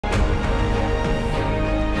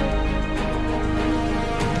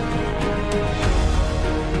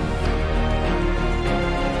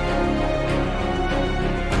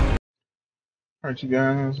Alright, you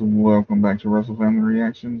guys, welcome back to Russell Family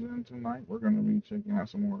Reactions, and tonight we're going to be checking out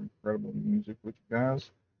some more incredible music with you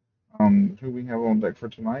guys. Who we have on deck for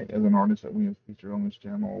tonight is an artist that we have featured on this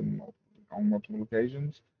channel on multiple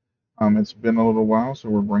occasions. It's been a little while, so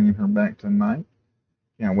we're bringing her back tonight.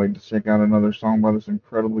 Can't wait to check out another song by this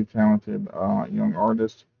incredibly talented young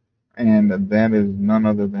artist, and that is none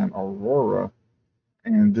other than Aurora,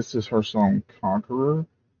 and this is her song Conqueror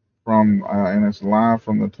and it's live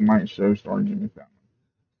from the Tonight Show starring Jimmy Fallon.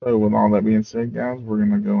 So with all that being said, guys, we're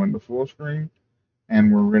gonna go into full screen,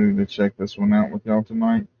 and we're ready to check this one out with y'all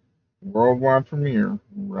tonight. Worldwide premiere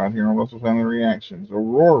right here on Russell Family Reactions.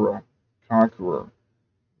 Aurora, Conqueror,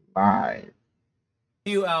 live.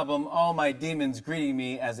 New album, All My Demons Greeting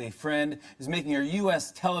Me as a Friend, is making her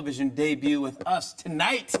U.S. television debut with us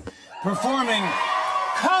tonight, performing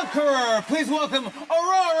Conqueror. Please welcome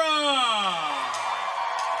Aurora!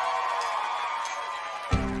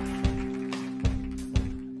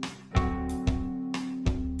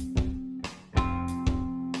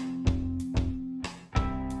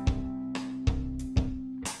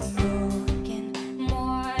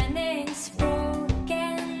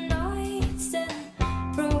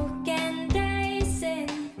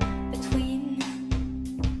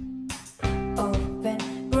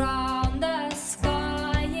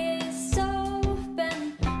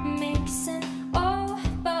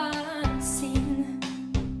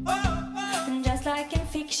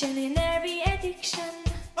 In every addiction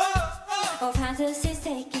of fantasies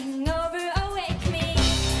taking over, awake me.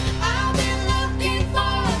 I've been looking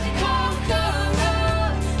for the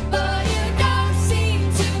conqueror, but you don't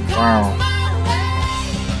seem to come my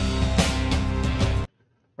way.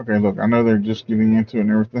 Okay, look, I know they're just getting into it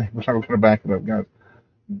and everything, but I'm gonna back it up, guys.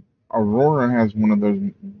 Aurora has one of those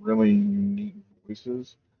really unique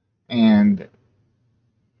voices, and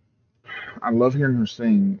I love hearing her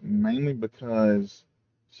sing mainly because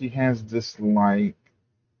she has this like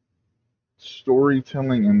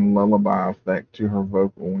storytelling and lullaby effect to her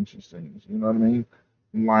vocal when she sings. You know what I mean?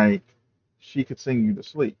 Like she could sing you to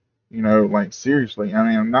sleep. Like seriously. I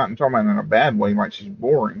mean, I'm not talking about in a bad way, like she's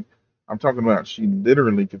boring. I'm talking about she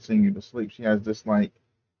literally could sing you to sleep. She has this like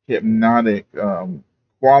hypnotic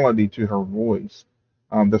quality to her voice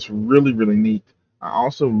that's really, really neat. I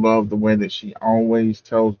also love the way that she always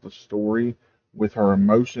tells the story with her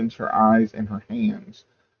emotions, her eyes, and her hands.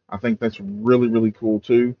 I think that's really, really cool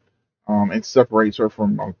too. It separates her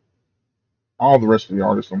from all the rest of the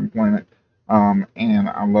artists on the planet. And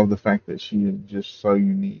I love the fact that she is just so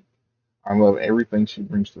unique. I love everything she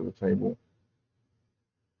brings to the table.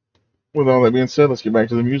 With all that being said, let's get back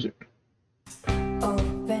to the music.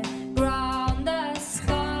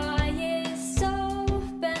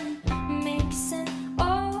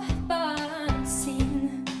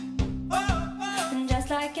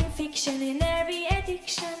 In every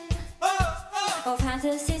addiction of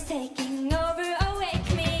fantasies taking over,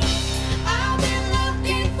 awake me. I've been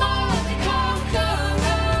looking for the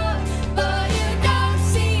conqueror, but you don't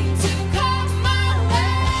seem to come my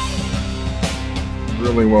way.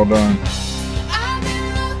 Really well done. I've been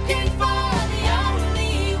looking for the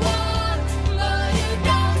only one, but you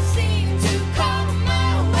don't seem to come my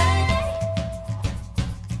way.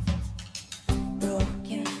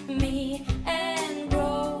 Broken me and broken.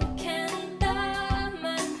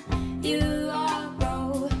 You are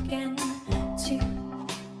broken too.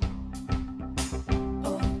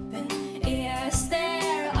 Open ears,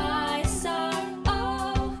 their eyes are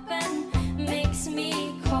open, makes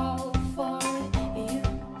me call for you.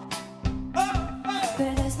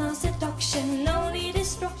 But there's no seduction, only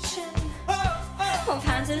destruction. Of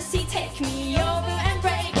fantasy, take me over and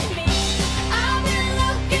break me. I've been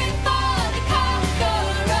looking for the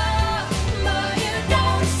conqueror, but you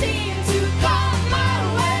don't seem to come my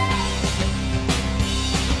way.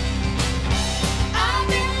 I've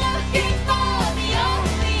been looking for the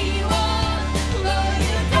only one, but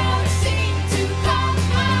you don't seem to come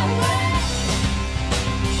my way.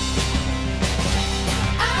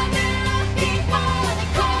 I've been looking for the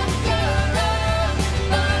conqueror,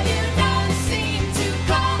 but you don't seem to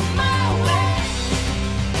come my way.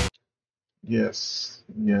 Yes.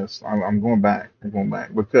 I'm going back. I'm going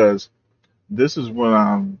back because this is what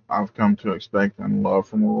I've come to expect and love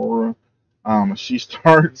from Aurora. She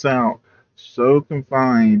starts out so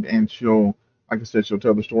confined, and like I said, she'll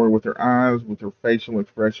tell the story with her eyes, with her facial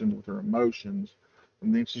expressions, with her emotions,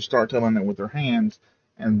 and then she starts telling it with her hands.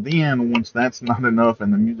 And then once that's not enough,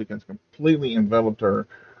 and the music has completely enveloped her,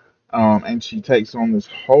 and she takes on this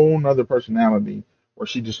whole nother personality where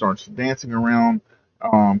she just starts dancing around,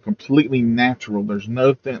 completely natural. There's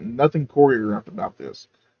nothing choreographed about this.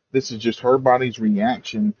 This is just her body's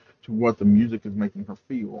reaction to what the music is making her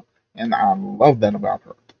feel, and I love that about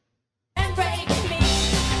her. And break me.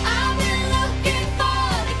 I've been looking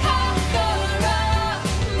for the conqueror,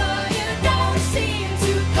 but you don't seem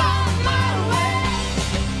to come my way.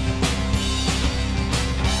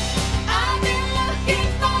 I've been looking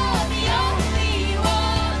for the only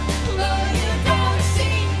one, but you don't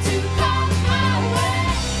seem to come my way.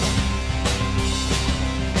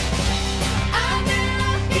 I've been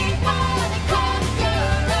looking for the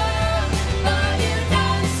conqueror, but you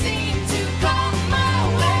don't seem to come my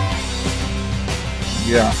way.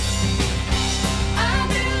 Yeah, I've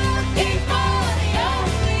been looking for the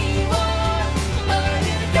only one, but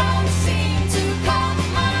you don't seem to come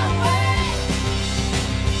my way.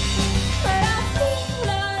 But I feel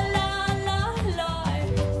alive.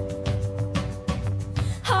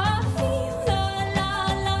 I feel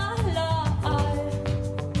alive.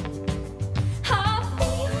 I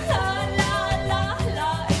feel alive.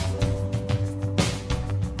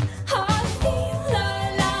 I feel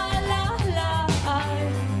alive.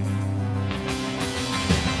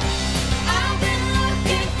 I've been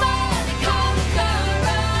looking for the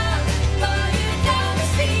conqueror, but you don't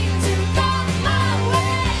seem to come my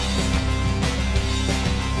way.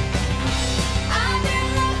 I've been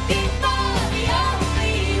looking for the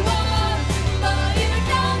only one, but you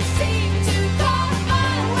don't seem to come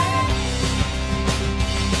my way.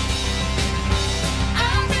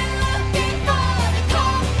 I've been looking for the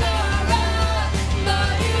conqueror,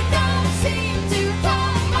 but you don't seem to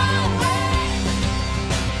come my way.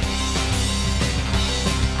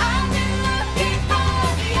 I've been looking for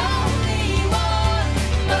the only one,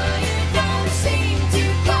 but you don't seem to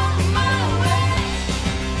come my way.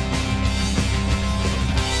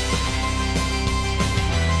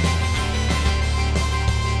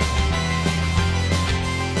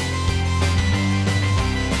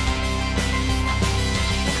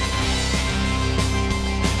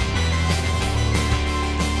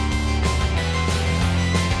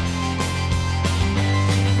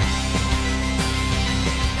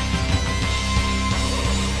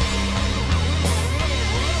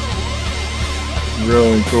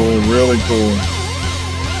 really cool, really cool.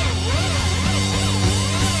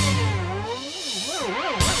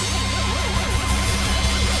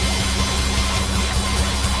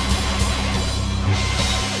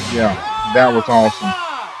 Yeah, that was awesome.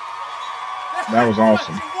 That was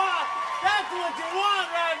awesome. That's what you want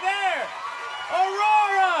right there.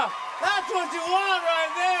 Aurora, that's what you want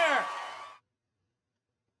right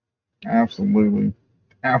there. Absolutely,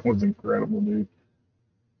 that was incredible, dude.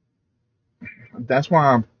 That's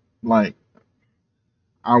why, like,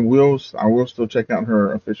 I will still check out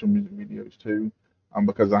her official music videos too,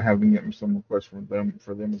 because I have been getting some requests for them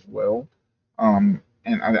as well. And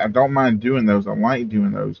I don't mind doing those. I like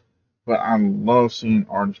doing those, but I love seeing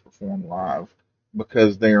artists perform live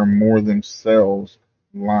because they are more themselves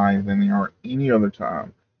live than they are any other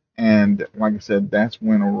time. And like I said, that's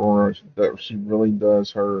when Aurora she really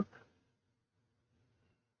does her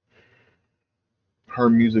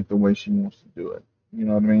music the way she wants to do it. You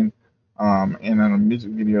know what I mean? And in a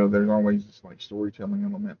music video, there's always this like storytelling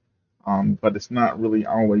element, but it's not really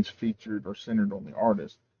always featured or centered on the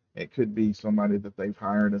artist. It could be somebody that they've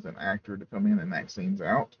hired as an actor to come in and act scenes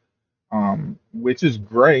out, which is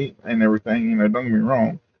great and everything. You know, don't get me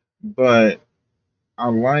wrong, but I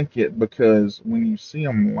like it because when you see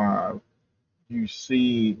them live, you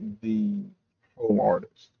see the whole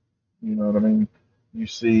artist. You know what I mean? You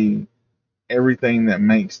see everything that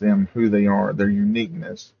makes them who they are, their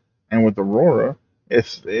uniqueness. And with Aurora,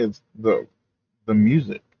 it's the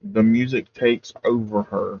music. The music takes over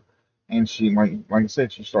her, and she like I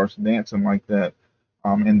said, she starts dancing like that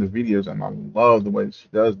in the videos, and I love the way that she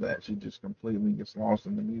does that. She just completely gets lost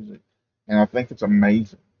in the music, and I think it's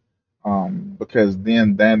amazing because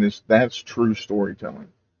then that's true storytelling.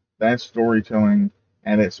 That's storytelling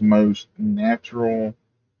at its most natural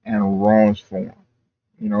and rawest form.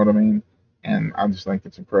 You know what I mean? And I just think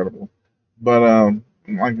it's incredible. But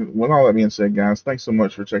like with all that being said, guys, thanks so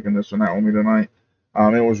much for checking this one out with me tonight.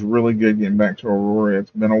 It was really good getting back to Aurora. It's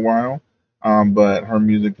been a while, but her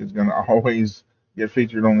music is gonna always get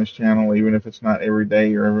featured on this channel, even if it's not every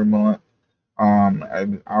day or every month.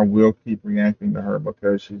 I will keep reacting to her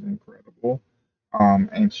because she's incredible,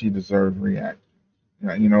 and she deserves reaction.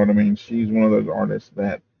 You know what I mean? She's one of those artists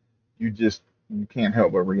that you can't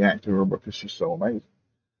help but react to her because she's so amazing.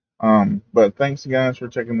 But thanks guys for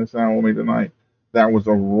checking this out with me tonight. That was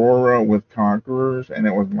Aurora with Conquerors, and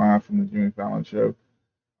it was live from the Jimmy Fallon show.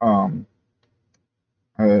 Um,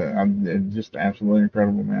 it's just absolutely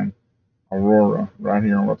incredible, man. Aurora, right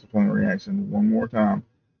here on What's the Planet Reaction, one more time.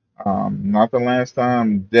 Not the last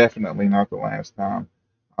time, definitely not the last time.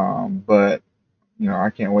 But I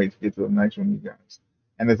can't wait to get to the next one, you guys.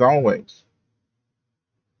 And as always,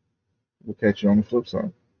 we'll catch you on the flip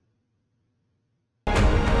side.